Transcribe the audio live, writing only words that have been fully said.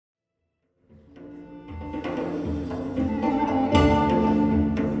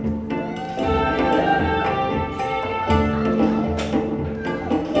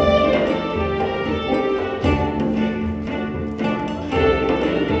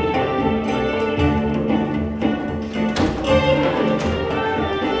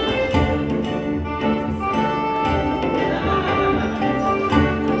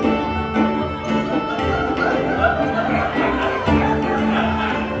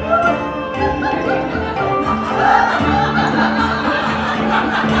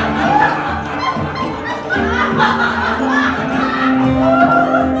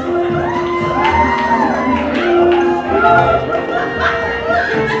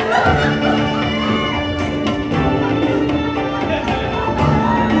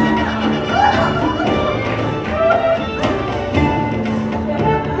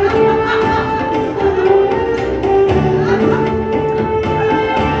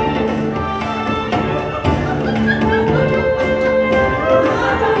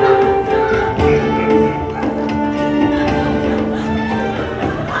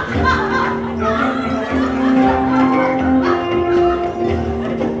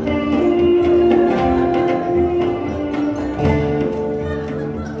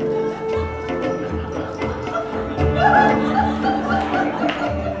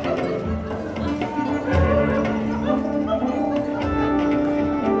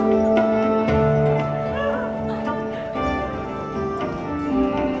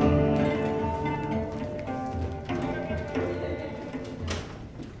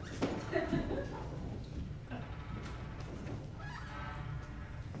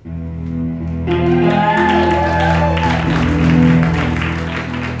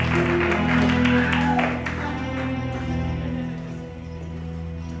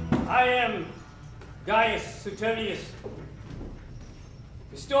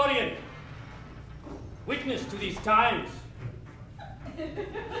historian, witness to these times.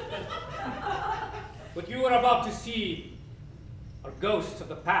 What you are about to see are ghosts of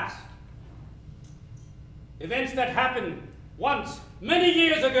the past. Events that happened once, many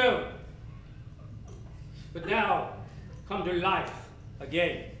years ago, but now come to life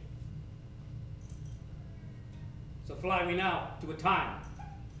again. So fly we now to a time,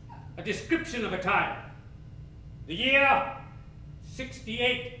 a description of a time. The year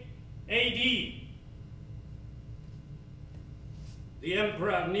 68 AD. The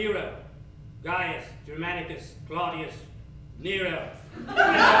Emperor Nero, Gaius Germanicus Claudius Nero,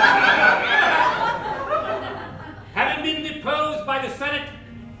 having been deposed by the Senate,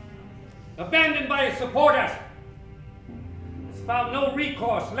 abandoned by his supporters, has found no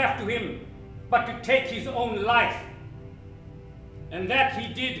recourse left to him but to take his own life. And that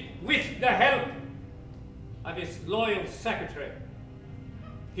he did with the help of his loyal secretary.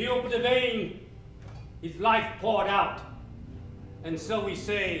 He opened a vein, his life poured out, and so we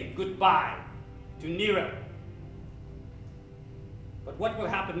say goodbye to Nero. But what will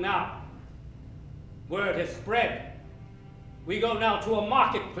happen now? Word has spread. We go now to a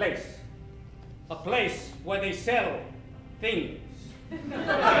marketplace, a place where they sell things.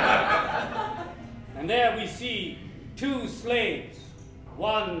 And there we see two slaves,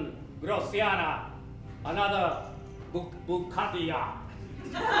 one Grossiana, another Bucatia.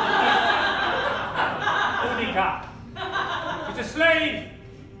 Unica. It's a slave,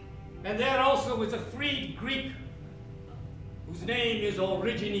 and there also is a freed Greek whose name is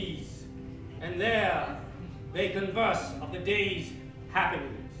Origenes, and there they converse of the day's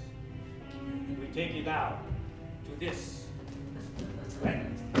happenings. We take you now to this place.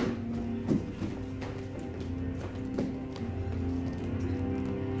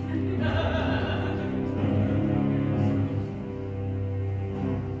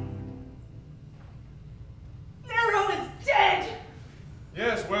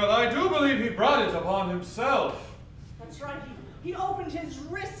 Himself. That's right. He opened his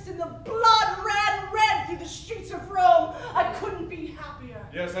wrist and the blood ran red through the streets of Rome. I couldn't be happier.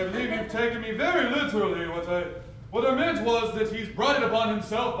 Yes, I believe you've taken me very literally. What I meant was that he's brought it upon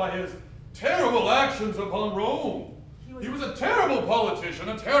himself by his terrible actions upon Rome. He was a terrible politician,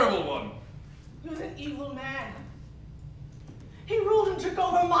 a terrible one. He was an evil man. He ruled and took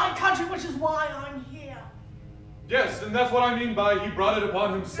over my country, which is why I'm here. Yes, and that's what I mean by he brought it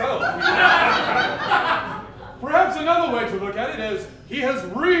upon himself. Perhaps another way to look at it is he has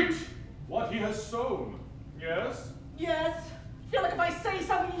reaped what he has sown. Yes? Yes. I feel like if I say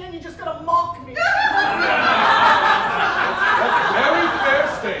something, then you're just going to mock me. That's a very fair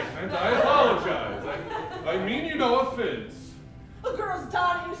statement. I apologize. I mean you no offense. A girl's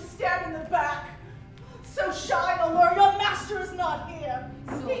daughter, you stand in the back. So shy and alluring, your master is not here.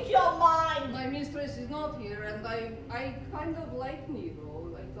 Speak your mind. My mistress is not here, and I kind of like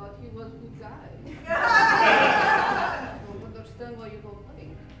Nero. I thought he was a good guy. I don't understand why you don't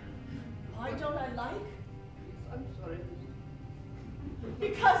like. Why don't I like? I'm sorry.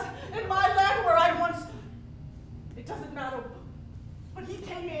 Because in my land where I once... It doesn't matter. When he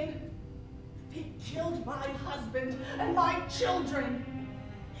came in, he killed my husband and my children.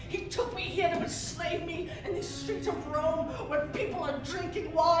 He took me here to enslave me in the streets of Rome where people are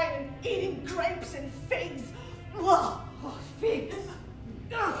drinking wine and eating grapes and figs. Ugh, oh, figs.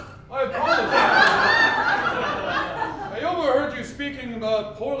 Ugh. I apologize. I overheard you speaking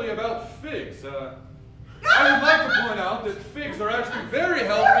poorly about figs. I would like to point out that figs are actually very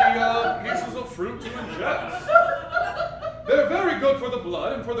healthy pieces of fruit to ingest. They're very good for the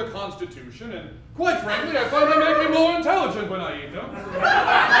blood and for the constitution, and quite frankly, I find they make me more intelligent when I eat them.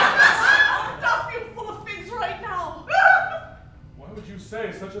 I'll stuff you full of figs right now. Why would you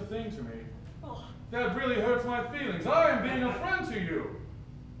say such a thing to me? Oh. That really hurts my feelings. I am being a friend to you.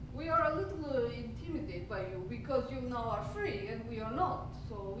 We are a little intimidated by you because you now are free and we are not,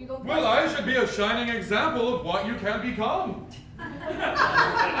 so we don't... Well, I should be a shining example of what you can become. Am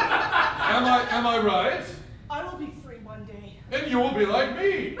I right? I will be free one day. And you will be like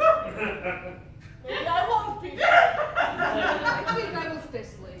me. Maybe I won't be. I think I will stay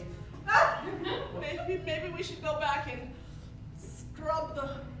slave. Maybe we should go back and scrub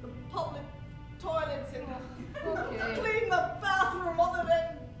the public toilets and clean the bathroom other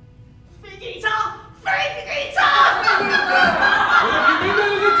than fig eater! Fig eater! Well, if you mean that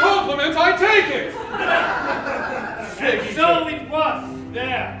as a compliment, I take it! And so it was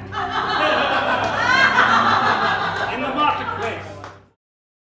there. In the marketplace.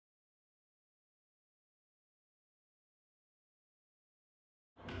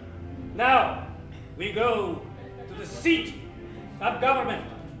 Now, we go to the seat of government,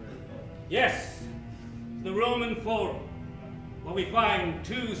 Yes, the Roman Forum, where we find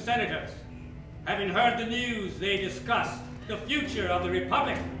two senators. Having heard the news, they discuss the future of the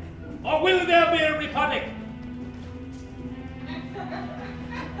Republic. Or will there be a Republic?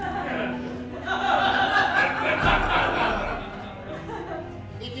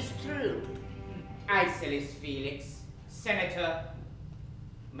 It is true. Icelus Felix, Senator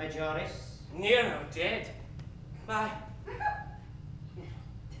Majoris. Nero dead. I'm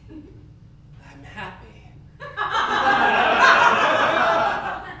happy.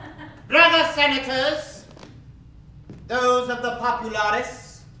 Brother senators, those of the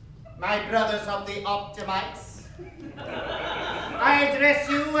Popularis, my brothers of the Optimites, I address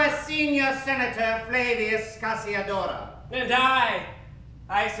you as Senior Senator Flavius Cassiodora. And I,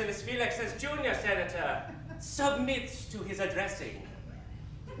 Icelus Felix, as Junior Senator, submits to his addressing.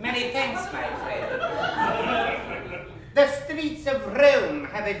 Many thanks, my friend. The streets of Rome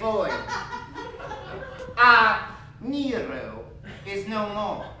have a void. Our Nero is no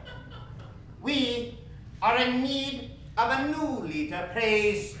more. We are in need of a new leader.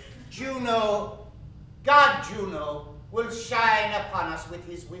 Praise Juno. God Juno will shine upon us with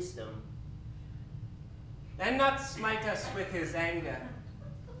his wisdom. And not smite us with his anger.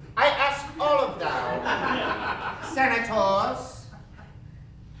 I ask all of thou, senators,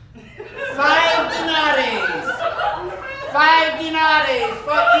 5 denarii. 5 denarii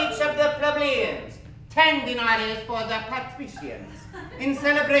for each of the plebeians, 10 denarii for the patricians, in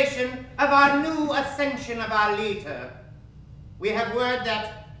celebration of our new ascension of our leader. We have word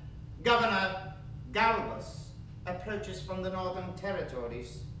that Governor Galbus approaches from the northern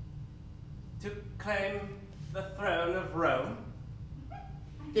territories. To claim the throne of Rome?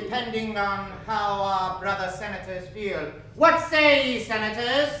 Depending on how our brother senators feel. What say ye,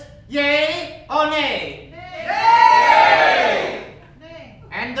 senators? Yea or nay? Nay! Nay!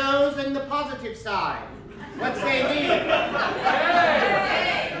 And those in the positive side, what say ye? Nay!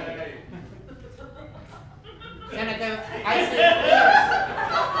 Senator Icelus Felix.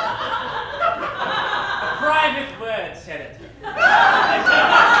 A private word, Senator.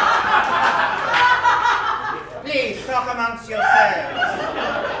 Please talk amongst yourselves.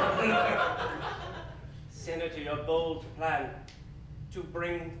 Senator, your bold plan to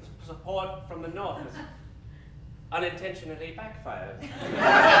bring support from the north has unintentionally backfired. Did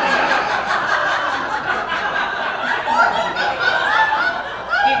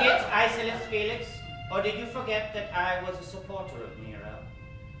it, Icelus Felix? Or did you forget that I was a supporter of Nero?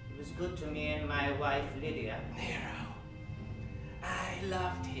 He was good to me and my wife, Lydia. Nero, I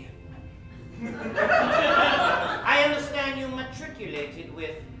loved him. I understand you matriculated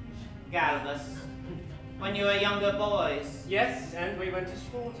with Galbus when you were younger boys. Yes, and we went to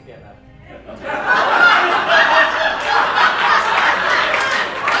school together.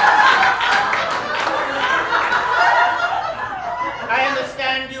 I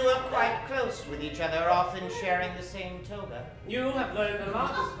understand you were quite close with each other, often sharing the same toga. You have learned a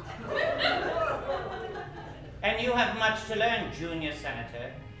lot. And you have much to learn, Junior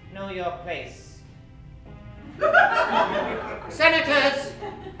Senator. Know your place. Senators,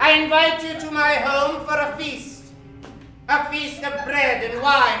 I invite you to my home for a feast. A feast of bread and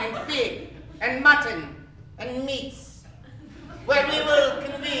wine and fig and mutton and meats, where we will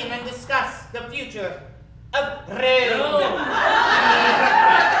convene and discuss the future of Rome.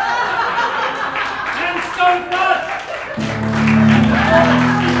 And so much!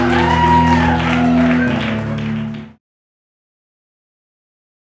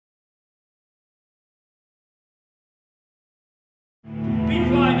 We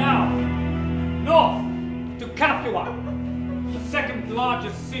fly now north to Capua, the second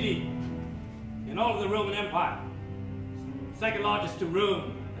largest city in all of the Roman Empire. Second largest to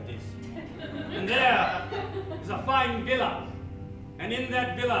Rome, that is. And there is a fine villa, and in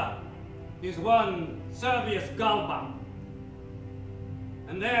that villa is one Servius Galba.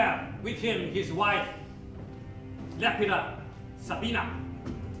 And there, with him, his wife, Lepida Sabina.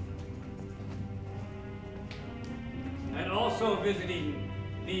 And also visiting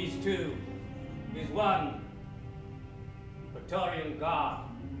these two is one Praetorian Guard,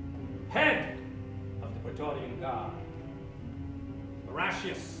 head of the Praetorian Guard,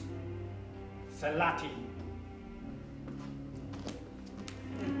 Horatius Salati.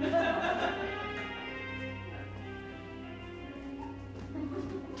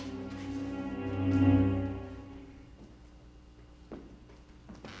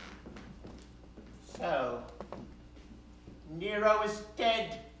 So, Nero is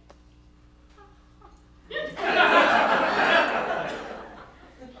dead.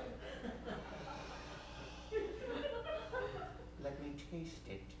 Let me taste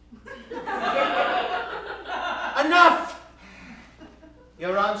it. Enough!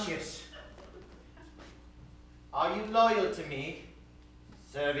 You're anxious. Are you loyal to me,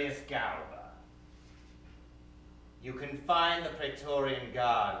 Servius Galba? You can find the Praetorian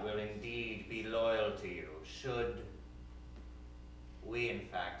Guard will indeed be loyal to you, should we in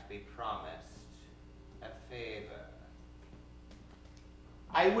fact be promised a favor.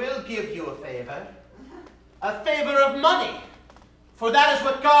 I will give you a favor of money, for that is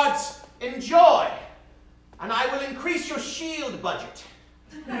what guards enjoy, and I will increase your shield budget.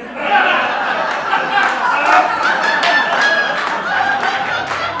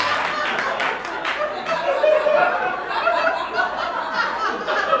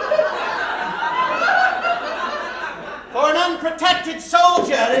 For an unprotected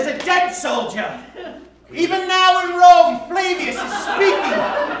soldier is a dead soldier. Even now in Rome, Flavius is speaking.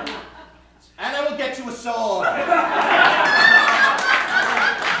 And I will get you a sword.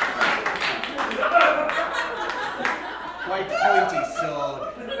 Quite pointy sword.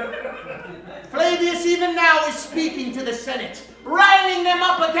 Flavius even now is speaking to the Senate, riling them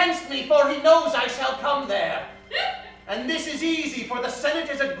up against me, for he knows I shall come there. And this is easy, for the Senate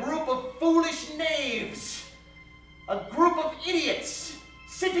is a group of foolish knaves. A group of idiots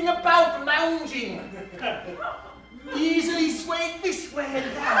sitting about lounging, easily swayed this way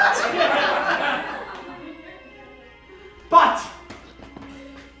and that. But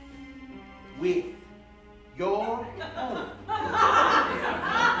with your help,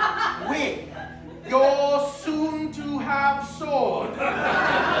 with your soon-to-have sword,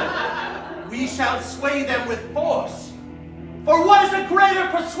 we shall sway them with force. For what is a greater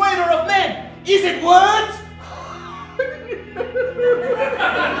persuader of men? Is it words?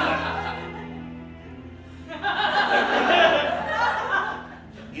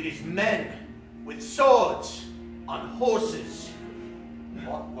 It is men with swords on horses.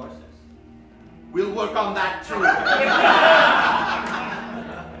 What horses? We'll work on that too.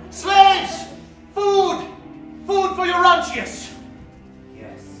 Slaves! Food! Food for Eurontius!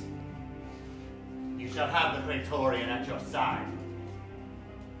 Yes. You shall have the Praetorian at your side.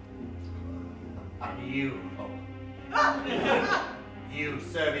 And you, you,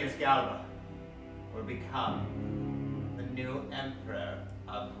 Servius Galba, will become the new Emperor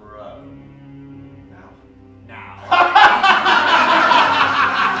of Rome. Now.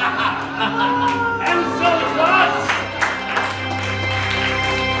 And so it was.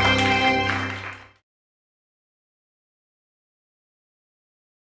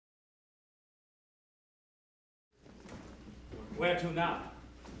 Where to now?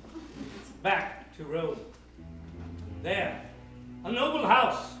 Back to Rome. There, a noble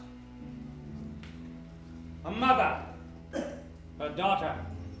house. A mother, her daughter,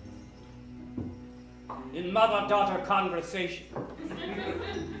 in mother-daughter conversation.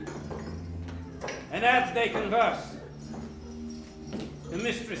 And as they converse, the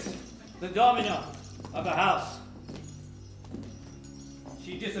mistress, the domino of the house,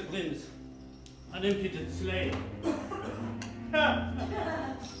 she disciplines an impudent slave.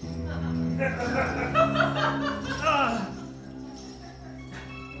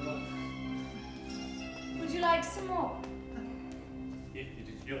 Would you like some more? If it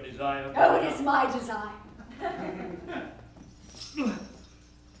is your desire. Oh, it is my desire.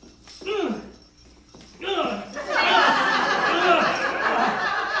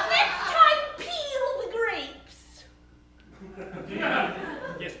 Next time, peel the grapes.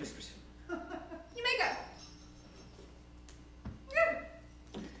 Yes, mistress. You may go.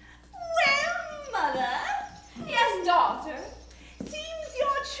 Well, Mother. Yes, daughter. Seems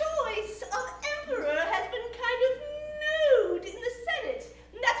your choice of emperor has been kind of nude in the Senate.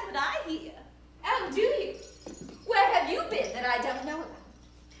 That's what I hear. Oh, do you? Where have you been that I don't know about?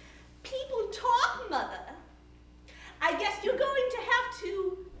 People talk, Mother. I guess you're going to have to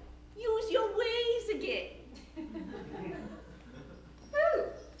use your ways again. Ooh,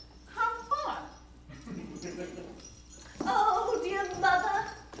 how far? Oh, dear Mother.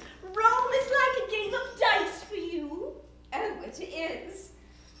 Rome is like a game of dice for you. Oh, it is.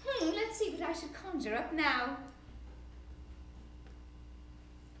 Let's see what I should conjure up now.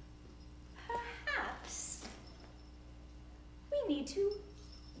 Perhaps we need to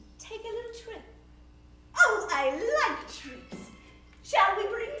take a little trip. Oh, I like trips. Shall we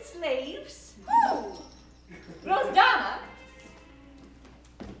bring slaves? Oh, Rosdana.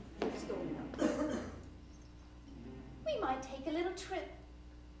 What's going on? We might take a little trip.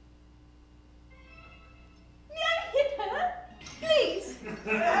 May I hit her? Please.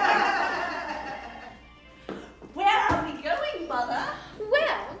 Where are we going, Mother?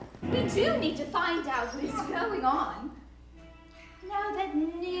 Well, we do need to find out what is going on. Now that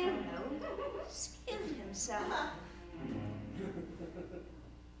Nero has killed himself.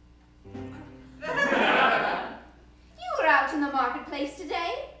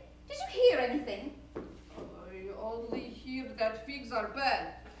 are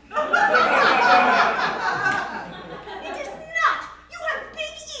bad. It is not! You have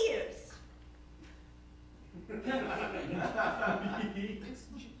big ears! It's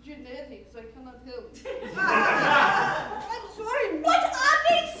genetics, I cannot help. I'm sorry, what are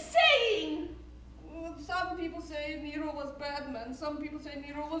they saying? Well, some people say Nero was bad man, some people say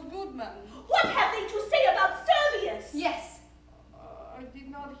Nero was good man. What have they to say about Servius? Yes. I did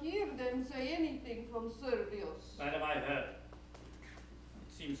not hear them say anything from Servius. Madam, I heard.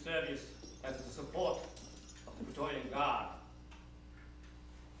 It seems Servius has the support of the Praetorian Guard.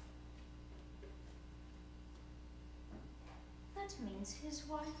 That means his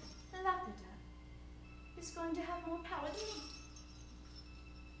wife, Lapida, is going to have more power than me.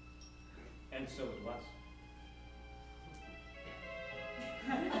 And so it was.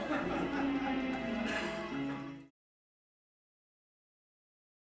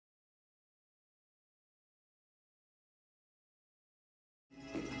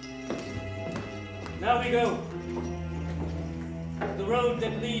 Now we go. The road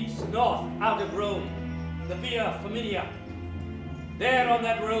that leads north out of Rome, the Via Familia. There on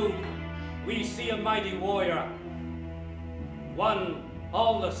that road, we see a mighty warrior. One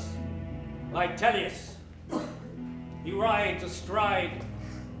Aulus Vitellius. He rides astride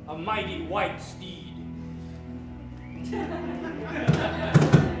a mighty white steed.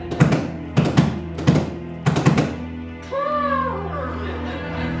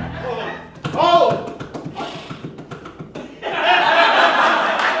 Oh!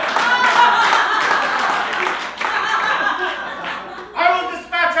 I will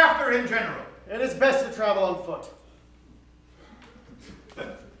dispatch after him, General. It is best to travel on foot.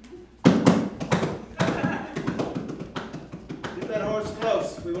 Keep that horse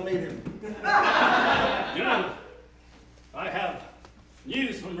close. We will need him. General, I have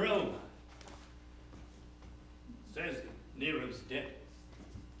news from Rome. Says Nero's dead.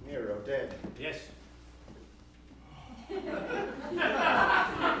 Nero dead. Yes. This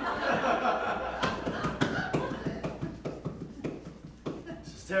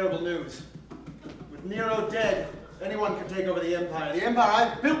is terrible news. With Nero dead, anyone can take over the empire. The empire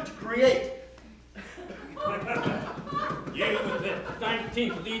I've built to create. You with the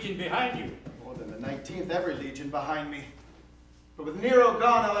 19th Legion behind you. More than the 19th, every legion behind me. But with Nero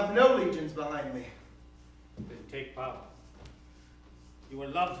gone, I'll have no legions behind me. Then take power. You were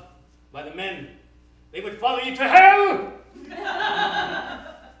loved by the men. They would follow you to hell!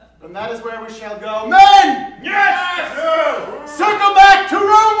 And that is where we shall go. Men! Yes! No! Circle back to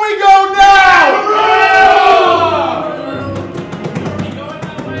Rome we go now! Are you going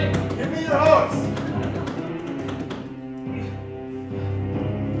that way? Give me your horse.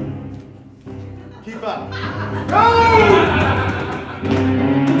 Keep up. Go!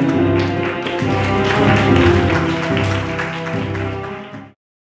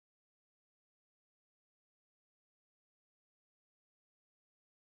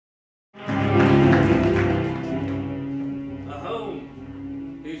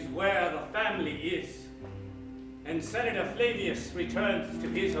 And Senator Flavius returns to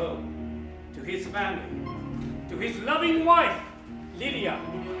his home, to his family, to his loving wife, Lydia.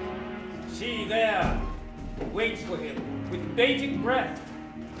 She there waits for him with bated breath.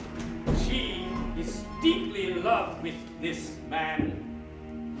 She is deeply in love with this man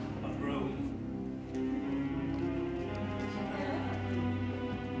of Rome.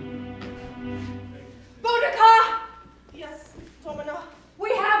 Boudica! Yes, Domina.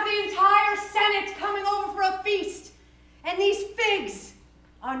 We have the entire Senate coming over for a feast, and these figs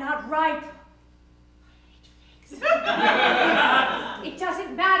are not ripe. I hate figs. It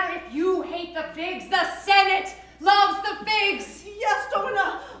doesn't matter if you hate the figs, the Senate loves the figs. Yes,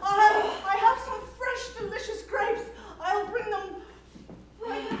 Domina. I have some fresh, delicious grapes. I'll bring them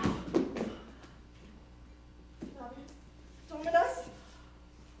right now. Dominus?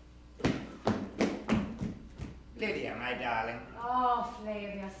 Lydia, my darling. Oh,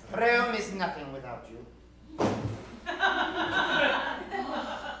 Flavius. Rome is nothing without you.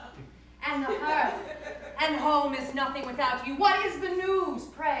 And the hearth and home is nothing without you. What is the news,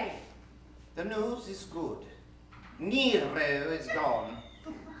 pray? The news is good. Nero is gone.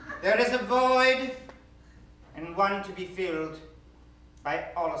 There is a void, and one to be filled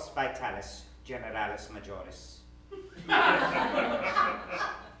by Aulus Vitalis, Generalis Majoris.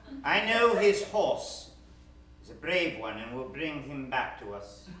 I know his horse is a brave one and will bring him back to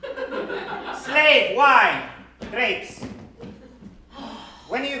us. Slave, wine, grapes.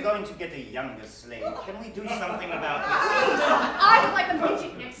 When are you going to get a younger slave? Can we do something about this? I would like a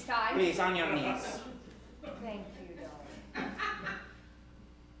midget next time. Please, on your knees. Thank you, darling.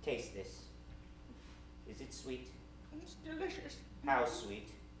 Taste this. Is it sweet? It's delicious. How sweet.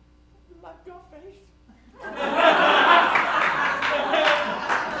 Like your face.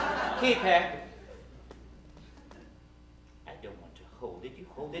 Keep her. I don't want to hold it. You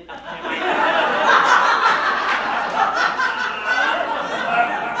hold it up there.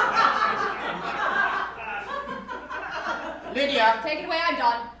 Lydia. Take it away, I'm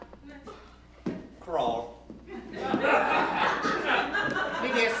done. Crawl.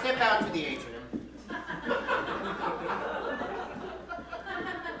 Lydia, step out to the atrium.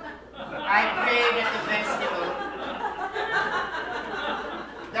 I prayed at the festival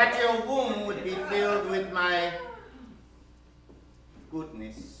that your womb would be filled with my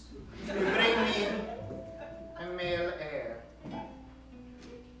goodness to bring me a male heir.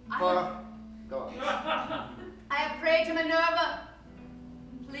 For God. I have prayed to Minerva.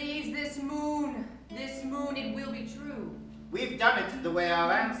 Please, this moon, it will be true. We've done it the way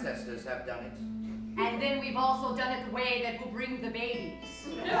our ancestors have done it. And then we've also done it the way that will bring the babies.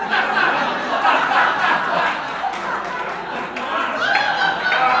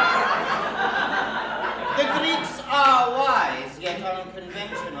 The Greeks are wise, yet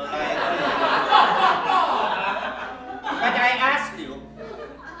unconventional, I agree. But I ask you,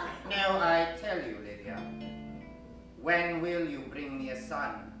 now I tell you, Lydia, when will you bring me a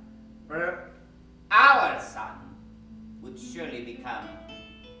son? For our son would surely become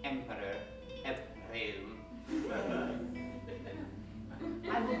Emperor of Rome.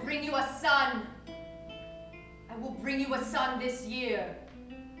 I will bring you a son. I will bring you a son this year.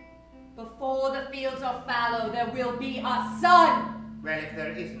 Before the fields are fallow, there will be a son. Well, if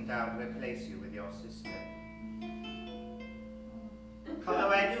there isn't, I'll replace you with your sister.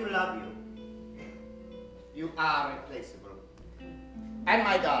 Although I do love you, you are replaceable. And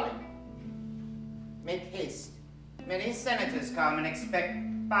my darling, make haste. Many senators come and expect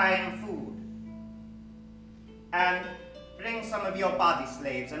fine food. And bring some of your body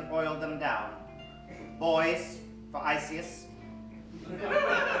slaves and oil them down. Boys for Isius.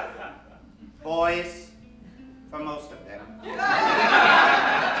 Boys for most of them.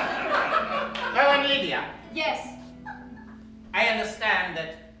 Oh, and Lydia. Yes. I understand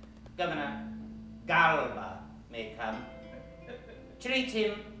that Governor Galba may come. Treat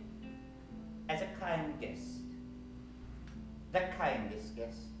him as a kind guest. The kindest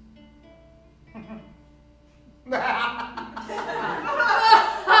guest. And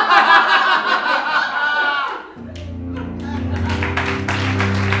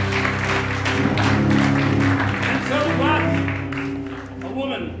so what? A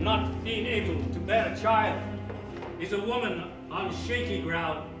woman not being able to bear a child is a woman on shaky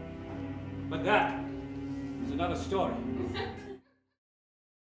ground. But that is another story.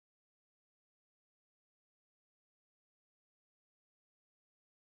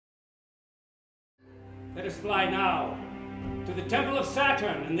 Let us fly now to the Temple of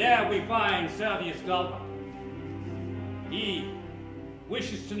Saturn, and there we find Servius Galba. He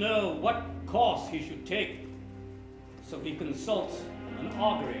wishes to know what course he should take, so he consults an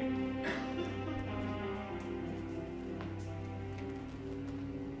augury.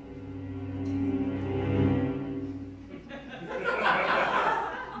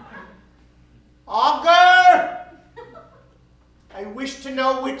 Augur! I wish to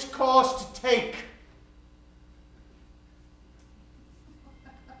know which course to take.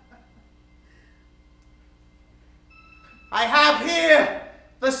 I have here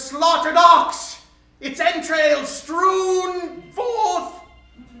the slaughtered ox, its entrails strewn forth.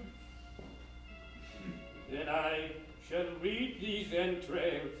 Then I shall read these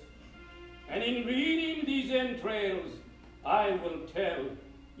entrails, and in reading these entrails, I will tell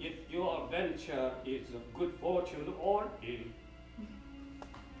if your venture is of good fortune or ill.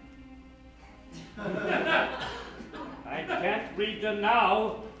 I can't read them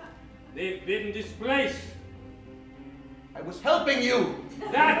now. They've been displaced. I was helping you.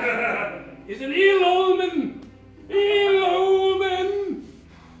 That is an ill omen. Ill omen.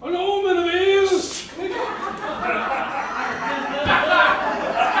 An omen of ill.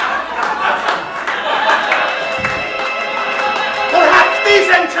 Perhaps these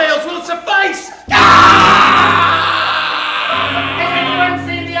entrails will suffice. Has anyone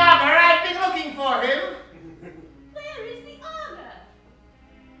seen the augur? I've been looking for him. Where is the augur?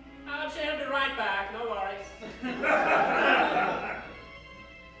 She'll be right back, no worries. Now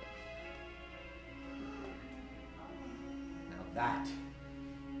that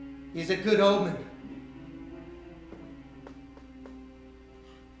is a good omen.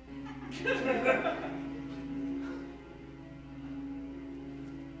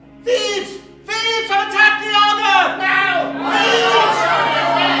 Thieves! Thieves have attacked the augur! Now! Thieves!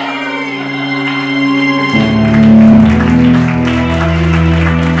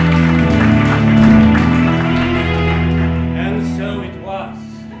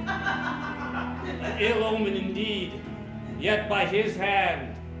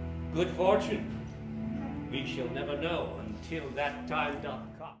 until that time doth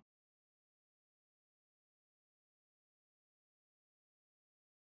come.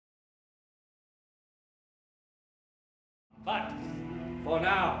 But for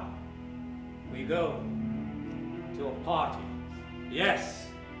now, we go to a party. Yes,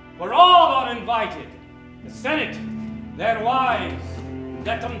 for all are invited. The Senate, their wives,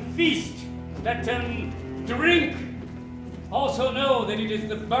 let them feast, let them drink. Also know that it is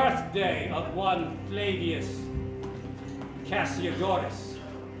the birthday of one Flavius Cassiodorus.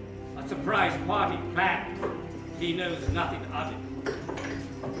 A surprise party planned. He knows nothing of it.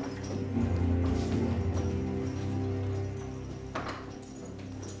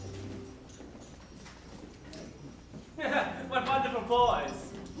 What wonderful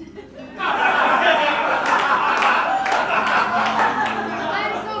boys. I'm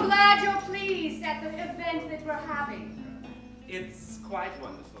so glad you're pleased at the event that we're having. It's quite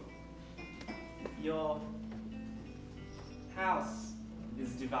wonderful. Your house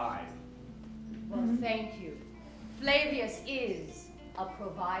is divine. Well, thank you. Flavius is a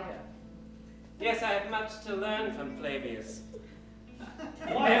provider. Yes, I have much to learn from Flavius.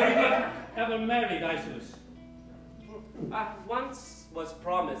 Why have you not ever married, Isolus? I once was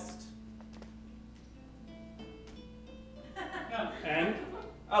promised. And?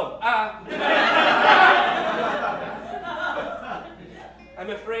 Oh, I'm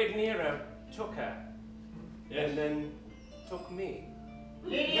afraid Nero took her. Yes. And then took me.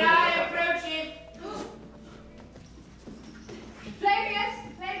 Lydia, approaching. Flavius!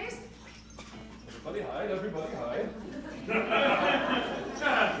 Flavius! Everybody hide, everybody hide.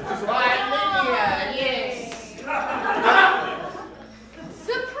 Why, Lydia, yes.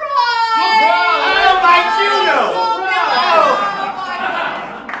 Surprise! Oh, my Juno!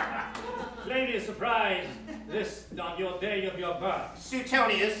 Flavius surprised this on your day of your birth.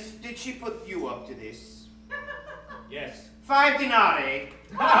 Suetonius, did she put you up to this? Yes. 5 denarii.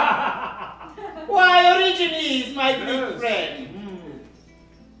 Why, Origenes, my good friend.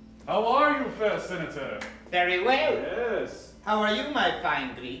 How are you, fair senator? Very well. Yes. How are you, my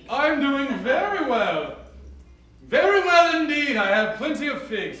fine Greek? I'm doing very well. Very well indeed. I have plenty of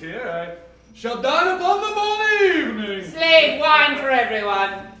figs here. I shall dine upon them all evening. Slave wine for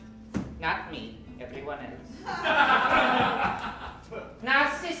everyone. Not me, everyone else.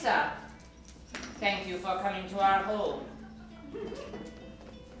 Narcissa, thank you for coming to our home.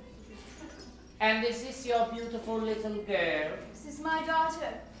 And is this your beautiful little girl? This is my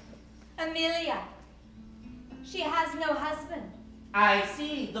daughter, Amelia. She has no husband. I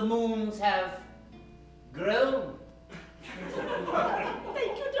see the moons have grown.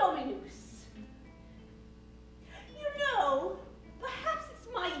 Thank you, Dominus. You know, perhaps it's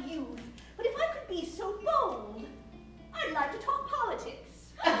my youth, but if I could be so bold, I'd like to talk politics.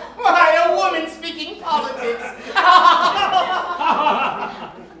 Why, a woman speaking politics!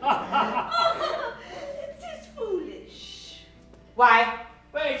 It is foolish. Why?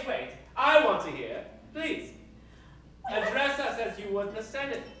 Wait. I want to hear. Please. Address us as you would the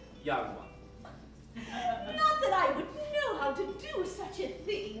Senate, young one. Not that I would know how to do such a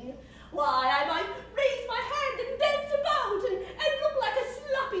thing. Why, I might raise my hand and dance about and look like a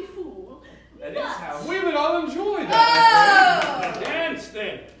sloppy fool. That is how We would all enjoy that. Dance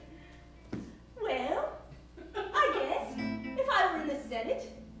then. Well, I guess if I were in the Senate,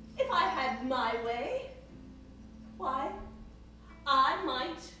 if I had my way, why, I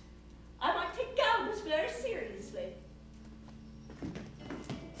might take Galbus very seriously.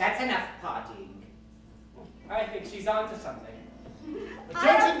 That's enough partying. I think she's onto something.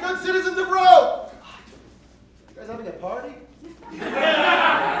 Attention, good citizens of Rome! You guys having a party?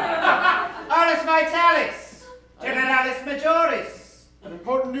 Horus Vitalis, Generalis Majoris. An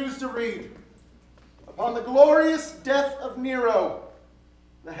important news to read. Upon the glorious death of Nero,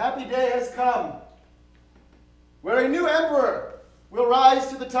 the happy day has come, where a new emperor will rise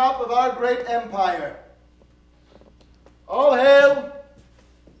to the top of our great empire. All hail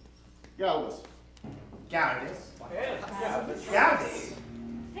Galbus. Galbus? Galbus. Galbus?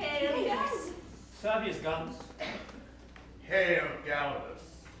 Hail, yes. Servius Galbus. Hail, Galbus.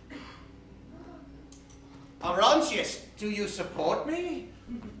 Orontius, do you support me?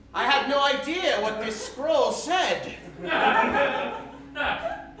 I had no idea what this scroll said.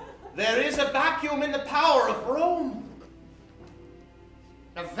 There is a vacuum in the power of Rome.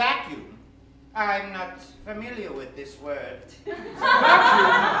 A vacuum? I'm not familiar with this word.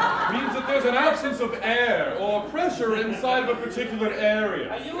 Vacuum means that there's an absence of air or pressure inside of a particular area.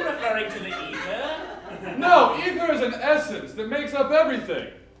 Are you referring to the ether? No, ether is an essence that makes up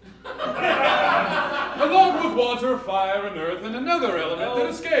everything. Along with water, fire, and earth, and another element that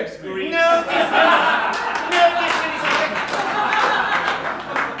escapes me. No, this is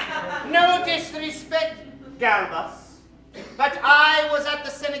Galbas, but I was at the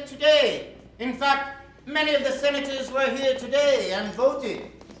Senate today. In fact, many of the senators were here today and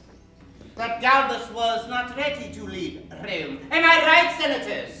voted that Galbas was not ready to lead Rome. Am I right,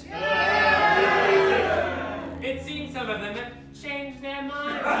 senators? It seems some of them have changed their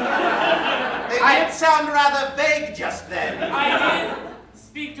minds. They did sound rather vague just then. I did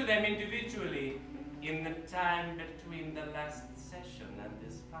speak to them individually in the time between the last session and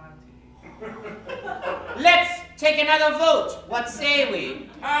this party. Let's take another vote. What say we?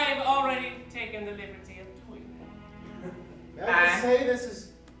 I've already taken the liberty of doing that. May I just say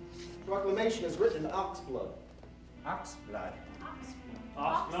this proclamation is written in ox blood. Ox blood?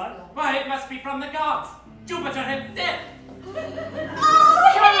 Ox blood? Why, it must be from the gods. Jupiter himself. Oh,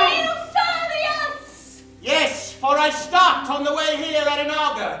 hail Servius! Yes, for I stopped on the way here at an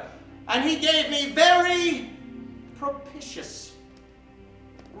augur, and he gave me very propitious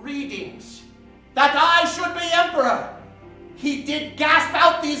readings that I should be emperor. He did gasp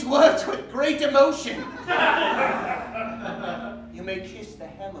out these words with great emotion. You may kiss the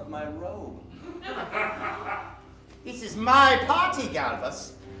hem of my robe. This is my party,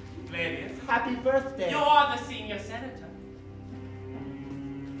 Galbas. Flavius, Happy birthday. you are the senior senator.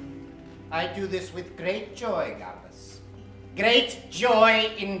 I do this with great joy, Galbas. Great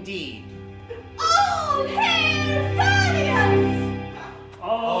joy indeed. All hail Servius!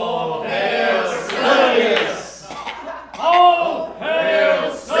 All Hail Servius! All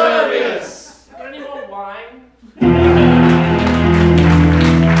hail Servius! Is there any more wine?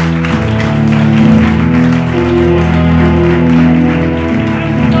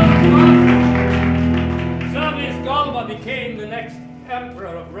 Servius Galba became the next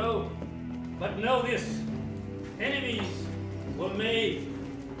emperor of Rome. But know this, enemies were made.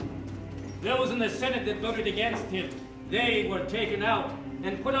 Those in the Senate that voted against him, they were taken out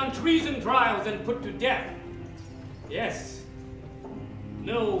and put on treason trials and put to death. Yes,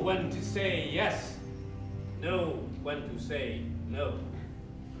 know when to say yes, know when to say no.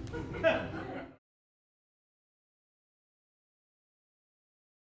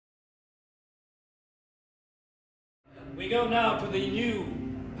 We go now to the new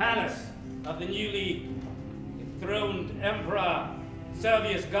palace of the newly enthroned Emperor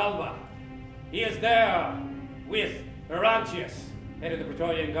Servius Galba. He is there with Orontius, head of the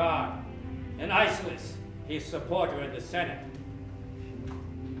Praetorian Guard, and Isolus, his supporter in the Senate.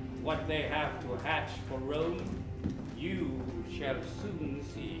 What they have to hatch for Rome, you shall soon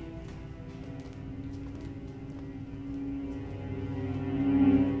see.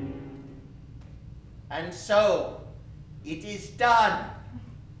 And so, it is done,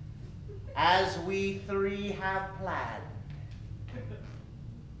 as we three have planned.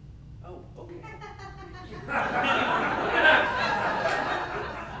 Oh, okay.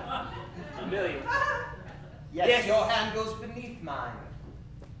 Million. Yes, your hand goes beneath mine.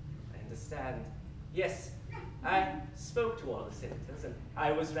 I understand. Yes, I spoke to all the senators, and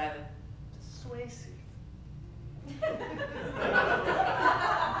I was rather persuasive.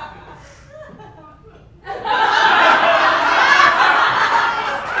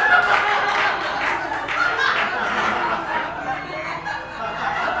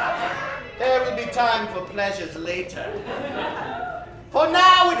 There will be time for pleasures later. For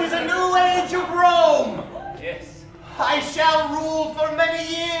now it is a new age of Rome. Yes. I shall rule for many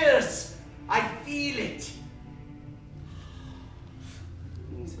years. I feel it.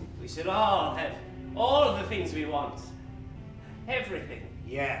 We should all have all of the things we want. Everything.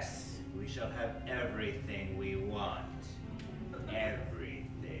 Yes, we shall have everything we want.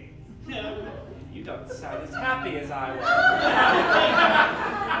 Everything. You don't sound as happy as I was.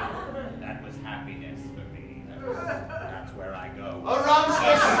 That was happiness for me. That's where I go.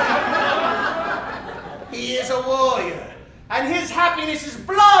 Orontius, he is a warrior, and his happiness is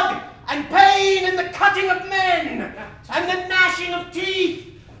blood and pain and the cutting of men and the gnashing of teeth.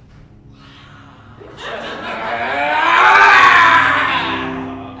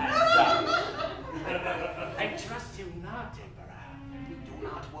 I trust you not, Emperor. Do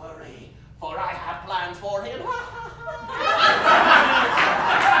not worry, for I have plans for him.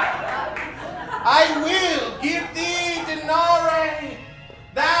 I will give thee denarii.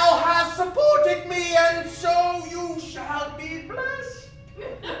 Thou hast supported me, and so you shall be blessed.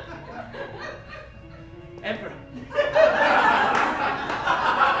 Emperor.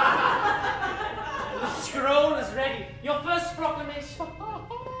 The scroll is ready. Your first proclamation.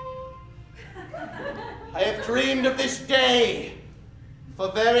 I have dreamed of this day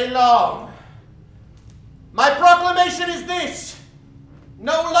for very long. My proclamation is this: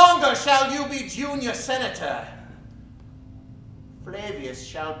 no longer shall you be junior senator. Flavius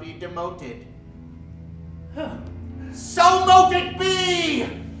shall be demoted. So mote it be!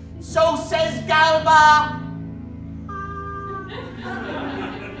 So says Galba!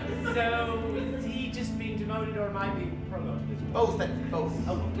 So, is he just being demoted or am I being promoted as well? Both and both.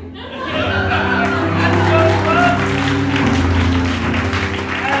 Oh.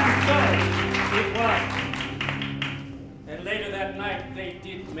 And so it was. And later that night they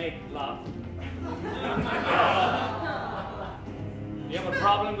did make love. You have a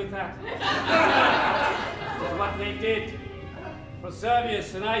problem with that? That's what they did. For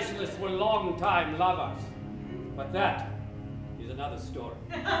Servius and Isolus were long-time lovers. But that is another story.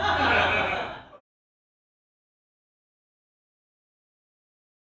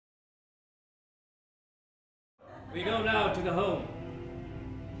 We go now to the home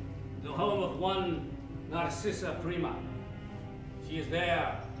of one Narcissa Prima. She is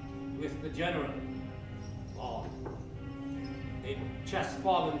there with the general, or a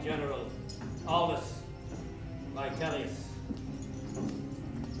chest-fallen general, Aulus Vitellius.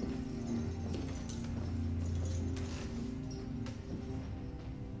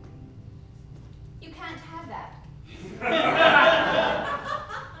 You can't have that.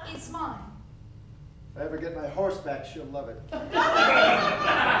 It's mine. If I ever get my horse back, she'll love it. But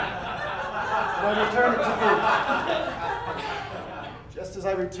I return it to you, just as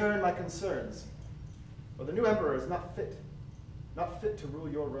I return my concerns. For the new emperor is not fit to rule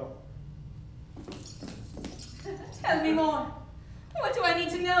your realm. Tell me more. What do I need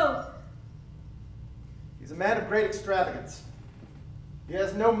to know? He's a man of great extravagance. He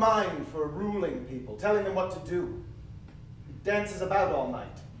has no mind for ruling people, telling them what to do. He dances about all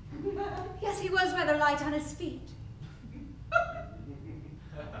night. Yes, he was rather light on his feet.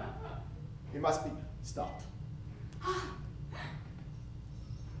 He must be stopped.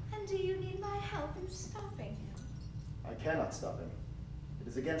 And do you need my help in stopping him? I cannot stop him. It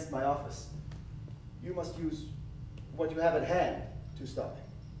is against my office. You must use what you have at hand to stop him.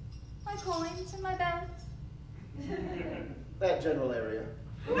 My coins and my bells? That general area.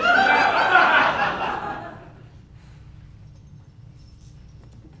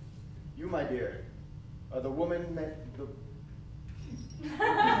 You, my dear, are the woman meant the...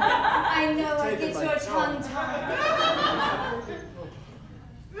 I know I get your tongue tied.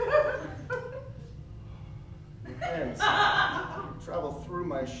 Your hands travel through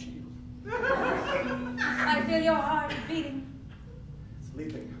my shield. I feel your heart beating. It's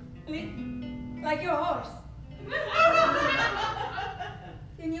leaping. Like your horse.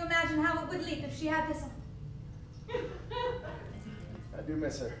 Can you imagine how it would leap if she had this on? I do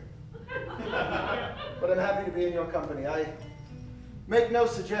miss her. But I'm happy to be in your company. I make no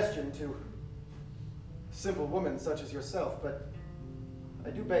suggestion to a simple woman such as yourself, but I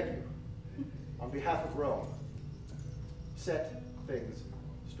do beg you, on behalf of Rome, set things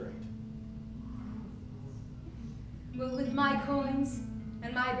straight. Well, with my coins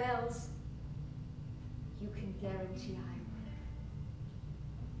and my bells, you can guarantee I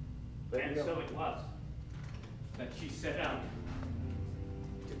will. And so it was that she set out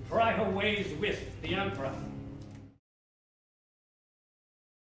to try her ways with the emperor.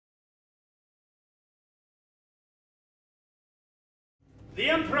 The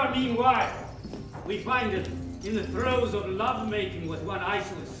emperor, meanwhile, we find him in the throes of lovemaking with one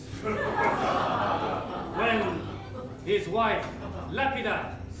Isolus. When his wife,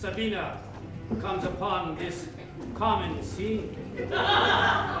 Lepida Sabina, comes upon this common scene.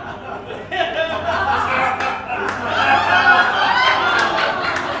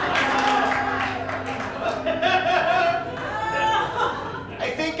 I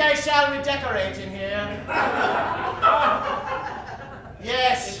think I shall redecorate in here.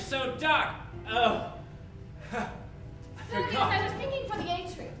 Yes. It's so dark. Oh. Servius, I was thinking for the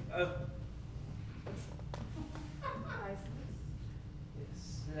atrium.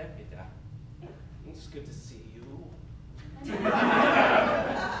 Yes, Lepida. It's good to see you.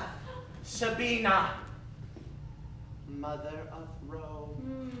 Sabina, mother of Rome.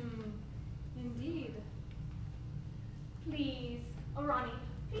 Indeed. Please, Ronnie,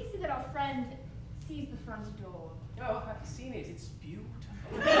 please see that our friend sees the front door. Oh, I've seen it. It's beautiful.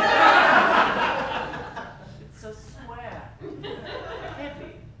 It's so square.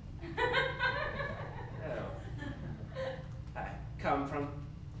 Heavy. Oh. I come from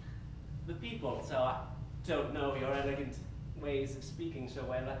the people, so I don't know your elegant ways of speaking so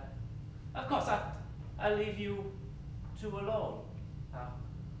well. Of course, I'll leave you two alone. I'll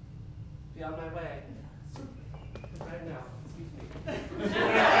be on my way. Right now. Excuse me.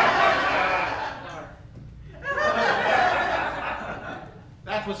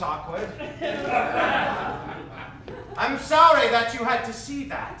 That was awkward. I'm I'm sorry that you had to see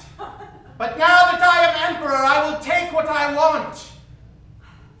that. But now that I am emperor, I will take what I want.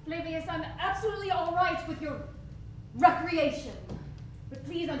 Flavius, I'm absolutely all right with your recreation. But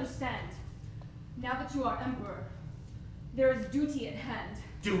please understand, now that you are emperor, there is duty at hand.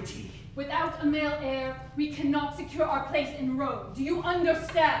 Duty? Without a male heir, we cannot secure our place in Rome. Do you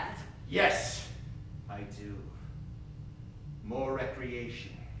understand? Yes, I do. More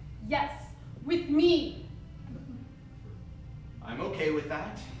recreation. Yes, with me. I'm okay with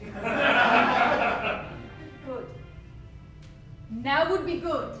that. Good. Now would be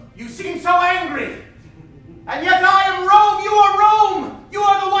good. You seem so angry. And yet I am Rome, you are Rome! You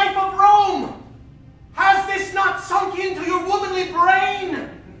are the wife of Rome! Has this not sunk into your womanly brain?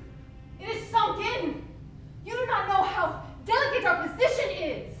 It is sunk in. You do not know how delicate our position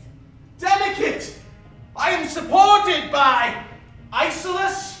is. Delicate? I am supported by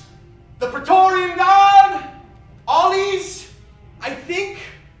Isolus, the Praetorian Guard, Ollie's, I think.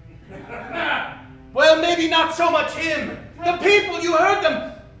 Well, maybe not so much him. The people, you heard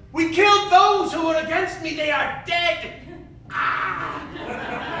them. We killed those who were against me. They are dead. Ah.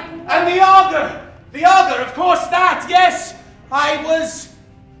 And the augur, of course that, yes. I was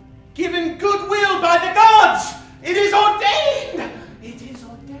given goodwill by the gods. It is ordained. It is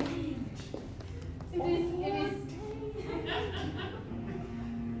ordained.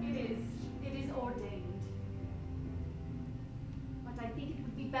 It is ordained. But I think it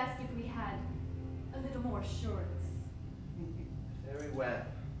would be best if we had a little more assurance. Very well.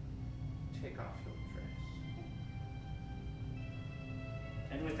 Take off your dress.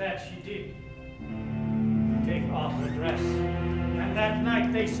 And with that she did take off her dress. And that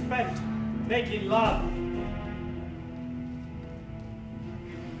night they spent making love.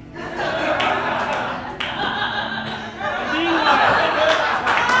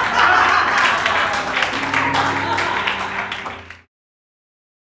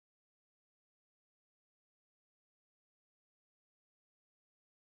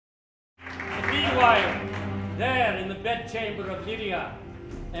 Meanwhile, there in the bedchamber of Lydia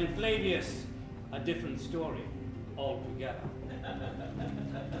and Flavius, a different story altogether.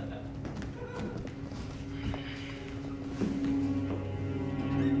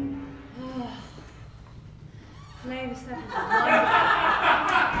 Flavius, that was wonderful.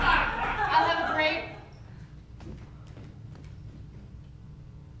 I'll have a grape.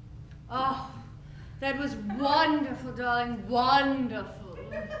 Oh, that was wonderful, darling, wonderful.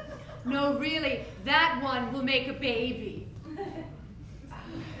 No, really, that one will make a baby.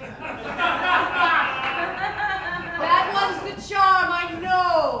 That one's the charm, I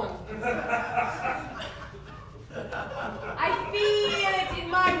know. I feel it in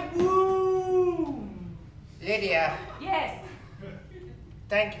my womb. Lydia. Yes.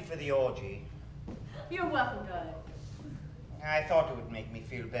 Thank you for the orgy. You're welcome, darling. I thought it would make me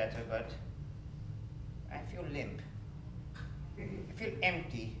feel better, but I feel limp. I feel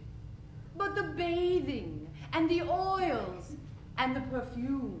empty. But the bathing, and the oils, and the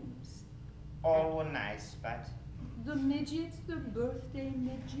perfumes. All were nice, but The midgets, the birthday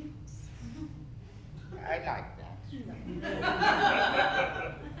midgets. I like that.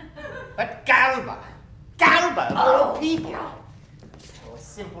 But Galba, of all people, a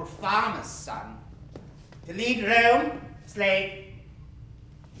simple farmer's son, to lead Rome, slave.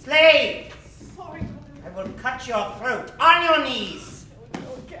 Sorry, I will cut your throat on your knees. Here we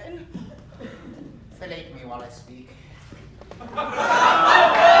go again. Fillet me while I speak.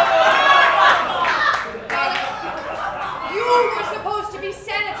 You were supposed to be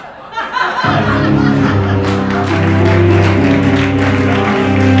senator.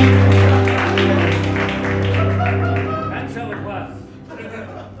 And so it was.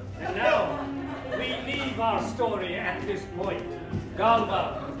 And now, we leave our story at this point.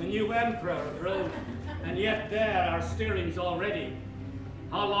 Galba, the new emperor of Rome, and yet there are stirrings already.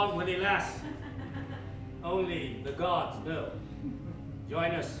 How long will he last? Only the gods know.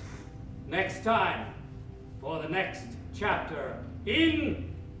 Join us next time for the next chapter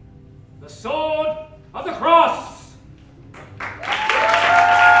in The Sword of the Cross.